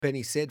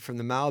Benny said, from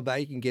the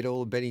mailbag. You can get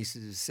all of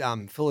Benny's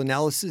full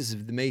analysis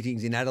of the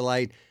meetings in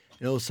Adelaide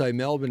and also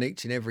Melbourne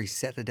each and every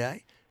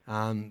Saturday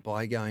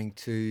by going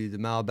to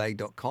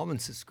themailbag.com and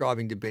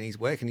subscribing to Benny's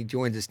work. And he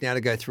joins us now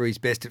to go through his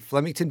best at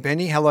Flemington.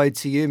 Benny, hello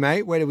to you,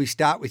 mate. Where do we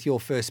start with your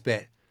first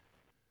bet?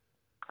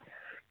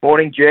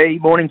 Morning, G.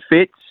 Morning,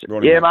 Fitz.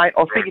 Morning, mate.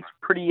 I think it's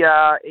pretty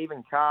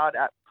even card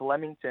at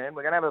Flemington.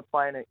 We're going to have a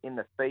play in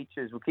the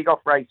features. We'll kick off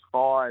race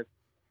 5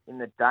 in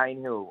the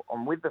Danehill.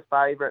 I'm with the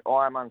favourite,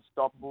 I Am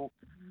Unstoppable.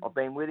 I've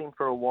been with him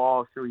for a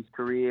while through his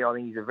career. I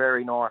think he's a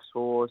very nice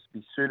horse.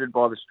 Be suited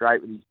by the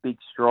straight with his big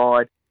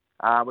stride.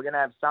 We're going to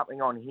have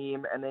something on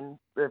him. And then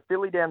the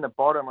filly down the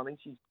bottom, I think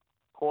she's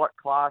quite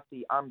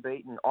classy,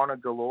 unbeaten, Honor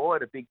Galore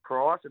at a big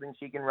price. I think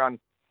she can run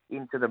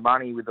into the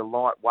money with the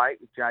lightweight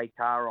with Jay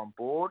Carr on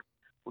board.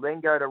 We'll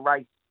then go to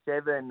race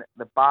 7,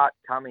 the Bart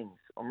Cummings.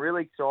 I'm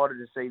really excited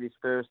to see this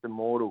first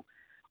Immortal.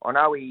 I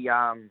know he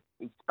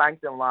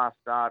spanked them last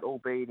start,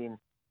 albeit in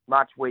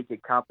much weaker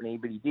company,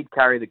 but he did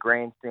carry the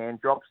grandstand,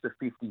 drops to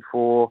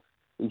 54.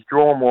 He's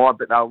drawn wide,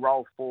 but they'll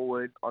roll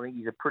forward. I think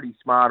he's a pretty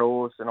smart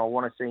horse, and I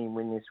want to see him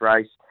win this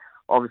race,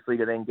 obviously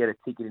to then get a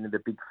ticket into the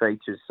big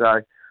features. So,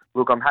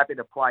 look, I'm happy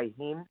to play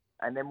him,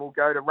 and then we'll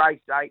go to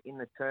race 8 in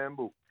the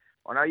Turnbull.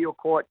 I know you're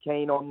quite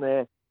keen on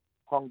the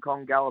Hong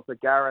Kong Galloper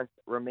Gareth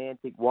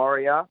Romantic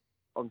Warrior.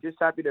 I'm just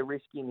happy to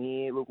risk him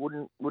here. Look,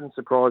 wouldn't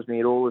surprise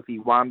me at all if he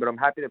won, but I'm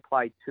happy to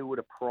play 2 at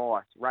a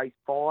price.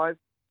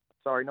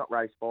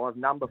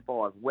 Number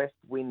 5, West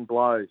Wind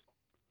Blows.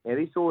 Now,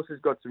 this horse has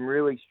got some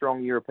really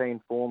strong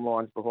European form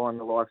lines behind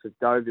the likes of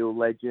Deauville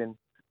Legend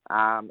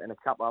and a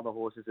couple other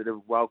horses that are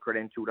well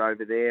credentialed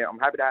over there. I'm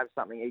happy to have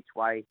something each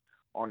way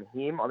on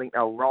him. I think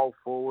they'll roll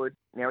forward.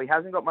 Now, he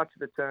hasn't got much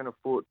of a turn of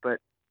foot, but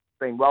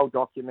been well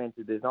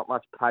documented. There's not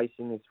much pace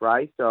in this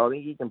race, so I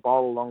think he can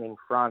bowl along in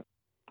front,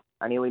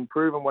 and he'll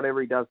improve on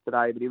whatever he does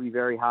today, but he'll be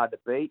very hard to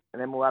beat.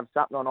 And then we'll have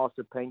something on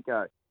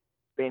Osipenko.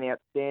 Been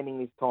outstanding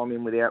this time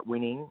in without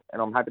winning,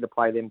 and I'm happy to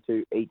play them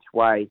 2 each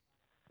way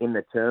in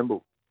the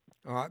Turnbull.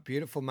 All right,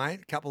 beautiful, mate.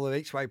 A couple of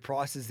each way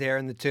prices there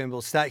in the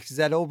Turnbull Stakes. Is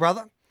that all,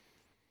 brother?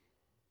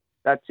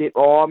 That's it.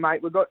 Oh,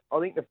 mate, I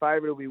think the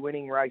favourite will be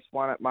winning race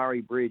 1 at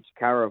Murray Bridge,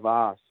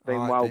 Caravas.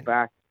 Been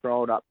back,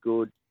 rolled up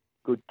good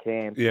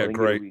camp. Yeah,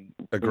 great.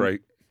 Agree.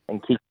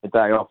 And kick the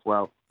day off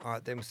well. All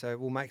right, then. So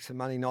we'll make some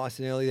money nice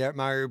and early there at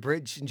Murray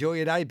Bridge. Enjoy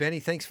your day,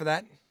 Benny. Thanks for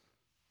that.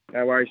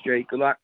 No worries, G. Good luck.